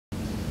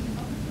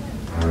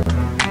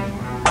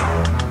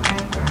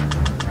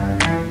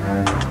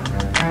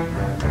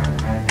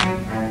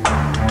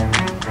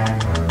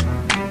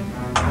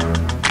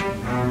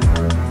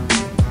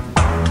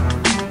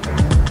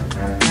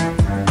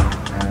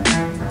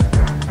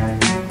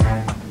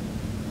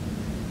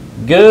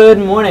Good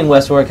morning,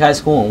 West Warwick High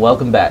School, and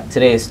welcome back.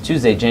 Today is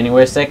Tuesday,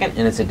 January 2nd,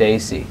 and it's a day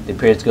C. The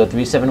periods go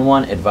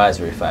 371,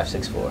 advisory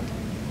 564.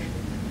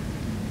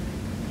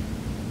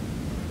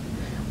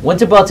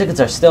 Winter ball tickets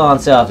are still on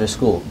sale after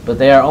school, but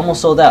they are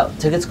almost sold out.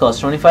 Tickets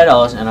cost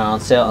 $25 and are on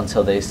sale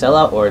until they sell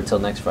out or until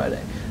next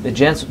Friday. The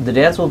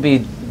dance will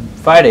be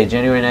Friday,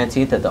 January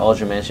 19th at the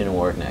Aldrin Mansion in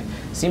Warwick Neck.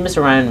 See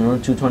Mr. Ryan in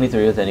room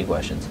 223 with any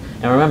questions.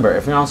 And remember,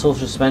 if you're on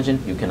social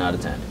suspension, you cannot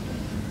attend.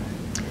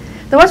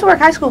 The West Warwick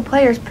High School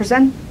Players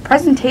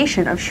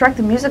presentation of Shrek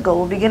the Musical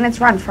will begin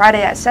its run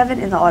Friday at 7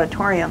 in the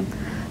auditorium.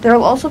 There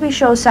will also be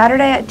shows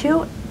Saturday at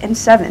 2 and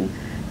 7.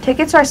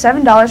 Tickets are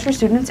 $7 for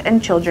students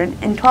and children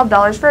and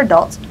 $12 for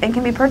adults and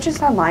can be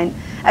purchased online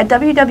at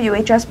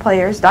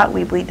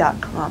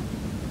www.hsplayers.weebly.com.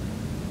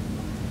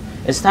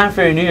 It's time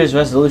for your New Year's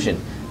resolution.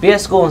 Be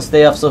at school and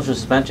stay off social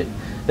suspension.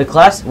 The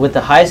class with the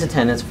highest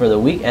attendance for the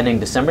week ending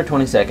December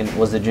 22nd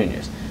was the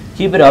juniors.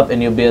 Keep it up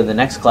and you'll be the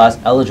next class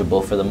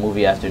eligible for the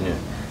movie afternoon.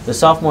 The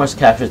sophomores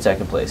captured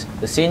second place.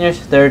 The seniors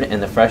third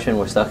and the freshmen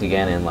were stuck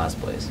again in last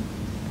place.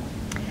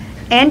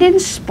 And in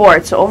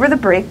sports, over the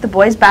break, the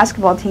boys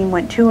basketball team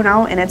went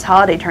 2-0 in its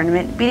holiday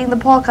tournament, beating the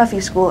Paul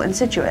Cuffey School in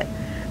Scituate.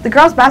 The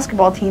girls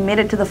basketball team made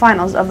it to the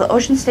finals of the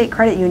Ocean State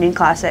Credit Union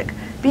Classic,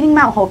 beating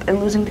Mount Hope and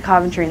losing to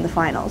Coventry in the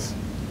finals.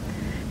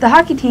 The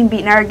hockey team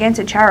beat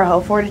Narragansett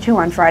Charahoe 4-2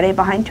 on Friday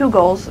behind 2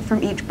 goals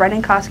from each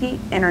Brendan Koski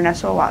and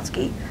Ernesto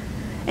Watsky.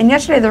 And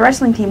yesterday, the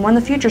wrestling team won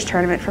the Futures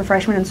Tournament for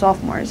freshmen and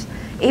sophomores.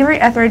 Avery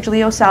Etheridge,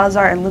 Leo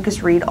Salazar, and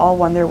Lucas Reed all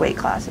won their weight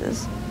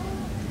classes.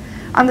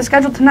 On the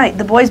schedule tonight,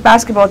 the boys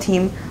basketball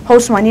team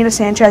hosts Juanita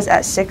Sanchez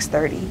at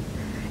 6:30.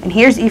 And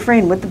here's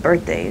Ephraim with the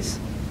birthdays.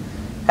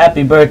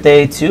 Happy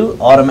birthday to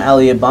Autumn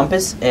Elliott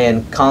Bumpus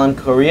and Colin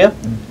Correa,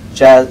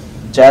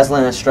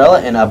 Jaslyn Estrella,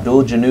 and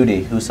Abdul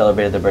Janoudi, who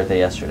celebrated their birthday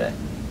yesterday.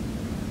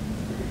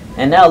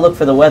 And now look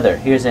for the weather.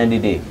 Here's Andy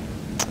D.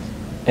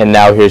 And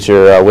now here's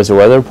your Wizard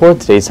weather report.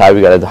 Today's high,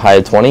 we got a high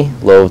of 20,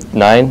 low of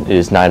 9. It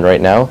is 9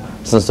 right now.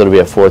 Sun's going to be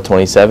at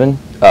 4:27.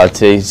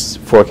 Today's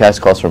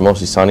forecast calls for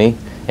mostly sunny,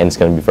 and it's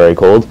going to be very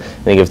cold.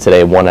 And they give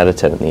today 1 out of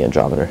 10 in the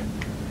andrometer.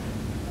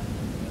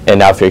 And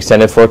now for your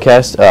extended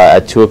forecast,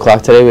 at 2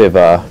 o'clock today, we have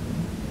a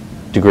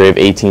degree of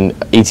 18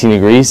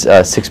 degrees.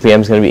 6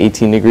 p.m. is going to be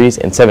 18 degrees,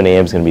 and 7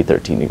 a.m. is going to be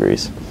 13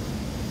 degrees.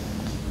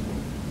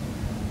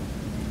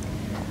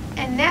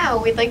 And now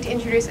we'd like to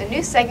introduce a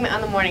new segment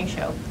on the morning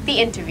show, The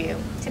Interview.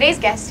 Today's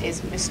guest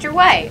is Mr.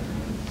 White.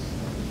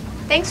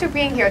 Thanks for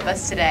being here with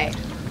us today.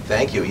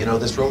 Thank you. You know,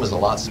 this room is a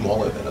lot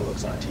smaller than it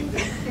looks on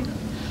TV.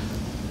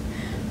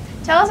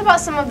 Tell us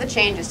about some of the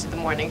changes to the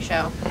morning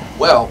show.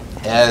 Well,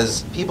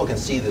 as people can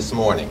see this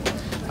morning,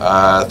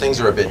 things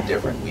are a bit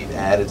different. We've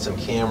added some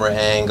camera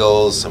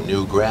angles, some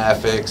new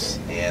graphics,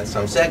 and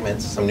some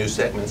new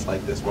segments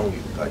like this one.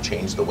 We've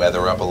changed the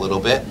weather up a little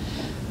bit,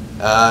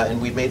 and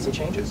we've made some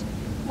changes.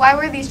 Why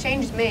were these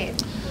changes made?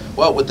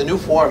 Well, with the new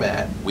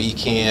format, we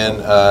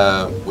can,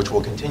 which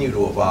will continue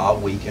to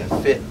evolve, we can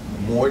fit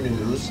more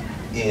news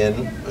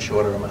in a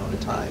shorter amount of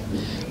time.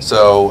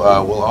 So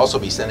we'll also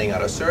be sending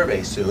out a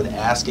survey soon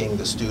asking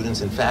the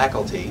students and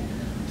faculty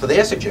for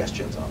their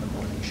suggestions on the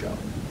morning show.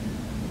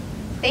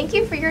 Thank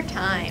you for your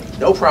time.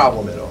 No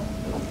problem at all.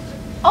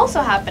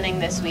 Also happening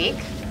this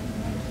week,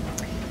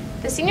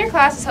 the senior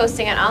class is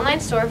hosting an online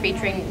store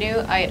featuring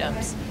new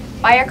items.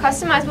 Buy your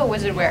customizable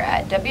wizardwear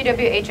at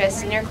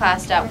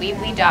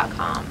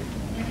www.hseniorclass.weebly.com.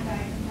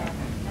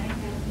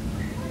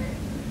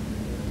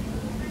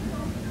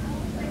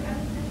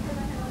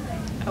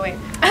 Oh wait,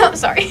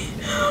 sorry.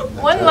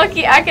 One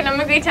lucky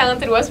academically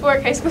talented West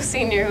Warwick High School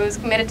senior who is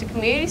committed to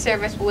community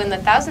service will win the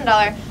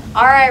 $1,000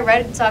 RI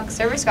Red Sox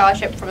Service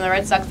Scholarship from the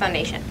Red Sox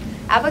Foundation.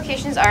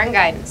 Applications are in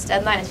guidance.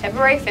 Deadline is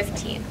February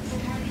 15th.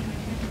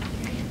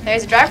 There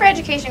is a driver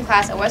education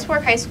class at West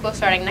Warwick High School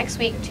starting next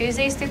week,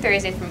 Tuesdays through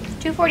Thursdays from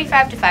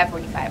 2:45 to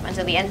 5:45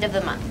 until the end of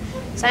the month.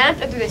 Sign up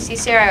through the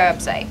CCRI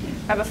website.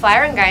 Grab a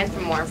flyer and guidance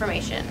for more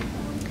information.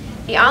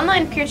 The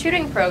online peer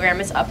tutoring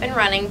program is up and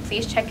running.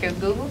 Please check your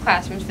Google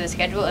Classrooms for the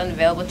schedule and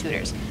available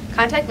tutors.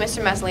 Contact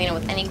Mr. Messalina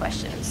with any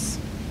questions.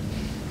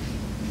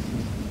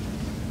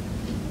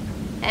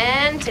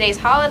 And today's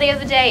holiday of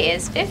the day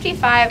is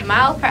 55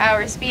 mile per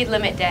hour speed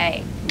limit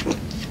day.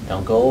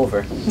 Don't go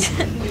over.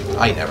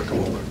 I never go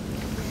over.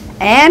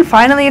 And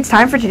finally, it's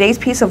time for today's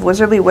piece of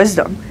wizardly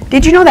wisdom.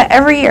 Did you know that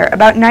every year,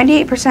 about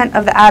 98%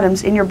 of the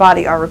atoms in your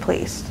body are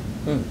replaced?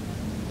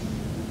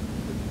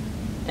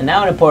 And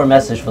now an important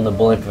message from the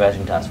Bullying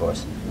Prevention Task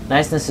Force.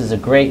 Niceness is a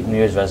great New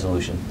Year's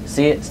resolution.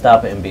 See it,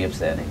 stop it, and be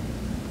upstanding.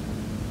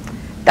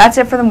 That's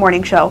it for the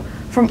morning show.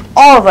 From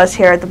all of us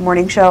here at the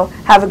morning show,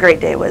 have a great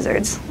day,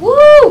 Wizards.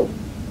 Woo!